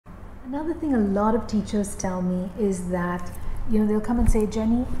Another thing a lot of teachers tell me is that, they'll come and say,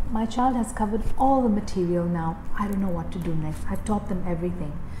 Jenny, my child has covered all the material now. I don't know what to do next. I've taught them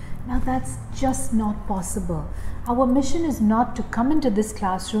everything. Now that's just not possible. Our mission is not to come into this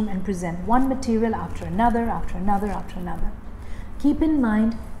classroom and present one material after another, after another, after another. Keep in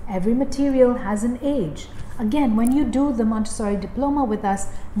mind, every material has an age. Again, when you do the Montessori diploma with us,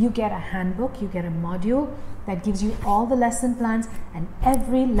 you get a handbook, you get a module that gives you all the lesson plans, and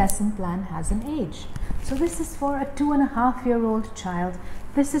every lesson plan has an age. So this is for a 2.5-year-old child,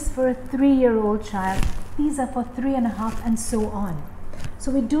 this is for a 3-year-old child, these are for 3.5, and so on.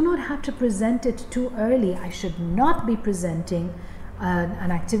 So we do not have to present it too early. I should not be presenting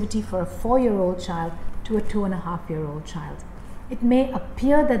an activity for a 4-year-old child to a 2.5-year-old child. It may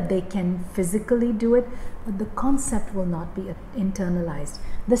appear that they can physically do it, but the concept will not be internalized.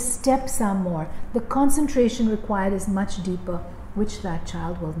 The steps are more. The concentration required is much deeper, which that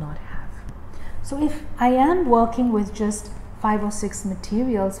child will not have. So if I am working with just 5 or 6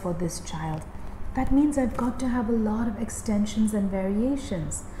 materials for this child, that means I've got to have a lot of extensions and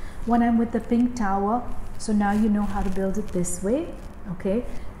variations. When I'm with the pink tower, so now you know how to build it this way, okay?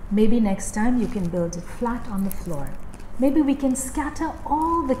 Maybe next time you can build it flat on the floor. Maybe we can scatter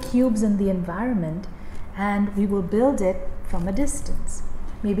all the cubes in the environment and we will build it from a distance.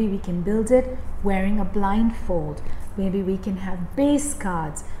 Maybe we can build it wearing a blindfold. Maybe we can have base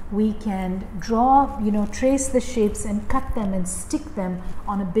cards. We can draw, trace the shapes and cut them and stick them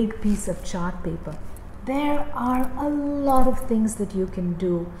on a big piece of chart paper. There are a lot of things that you can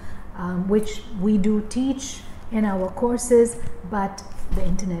do, which we do teach in our courses, but the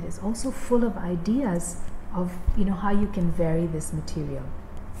internet is also full of ideas of how you can vary this material.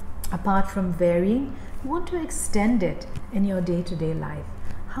 Apart from varying, you want to extend it in your day-to-day life.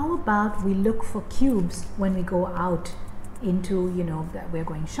 How about we look for cubes when we go out into, that we're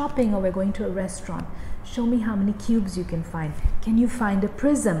going shopping or we're going to a restaurant. Show me how many cubes you can find. Can you find a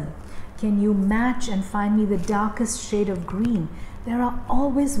prism? Can you match and find me the darkest shade of green? There are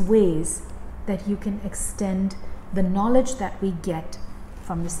always ways that you can extend the knowledge that we get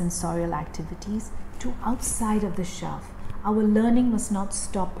from the sensorial activities to outside of the shelf. Our learning must not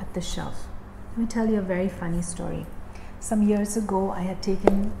stop at the shelf. Let me tell you a very funny story. Some years ago, I had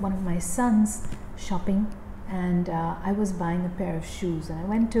taken one of my sons shopping, and I was buying a pair of shoes, and I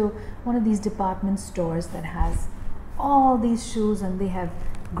went to one of these department stores that has all these shoes, and they have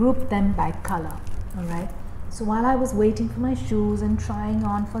grouped them by color. All right. So while I was waiting for my shoes and trying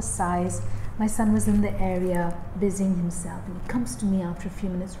on for size, my son was in the area busying himself, and he comes to me after a few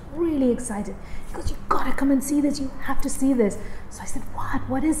minutes really excited. He goes, "You gotta come and see this, you have to see this." So I said,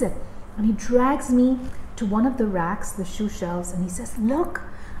 what is it? And he drags me to one of the racks, the shoe shelves, and he says, "Look,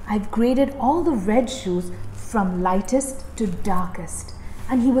 I've graded all the red shoes from lightest to darkest."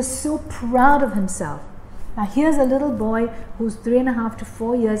 And he was so proud of himself. Now here's a little boy who's 3.5 to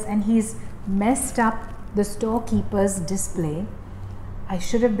 4 years, and he's messed up the storekeeper's display. I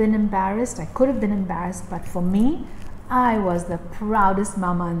should have been embarrassed. I could have been embarrassed, but for me, I was the proudest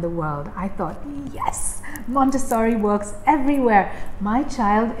mama in the world. I thought, yes, Montessori works everywhere. My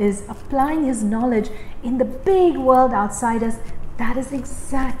child is applying his knowledge in the big world outside us. That is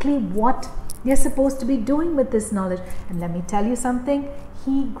exactly what they're supposed to be doing with this knowledge. And let me tell you something,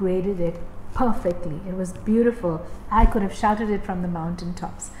 he graded it perfectly. It was beautiful. I could have shouted it from the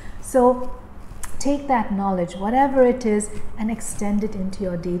mountaintops. So take that knowledge, whatever it is, and extend it into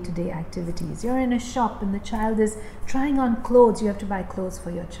your day-to-day activities. You're in a shop and the child is trying on clothes. You have to buy clothes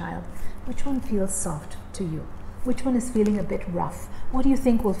for your child. Which one feels soft to you? Which one is feeling a bit rough? What do you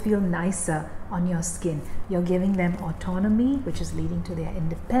think will feel nicer on your skin? You're giving them autonomy, which is leading to their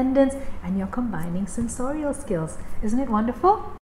independence, and you're combining sensorial skills. Isn't it wonderful?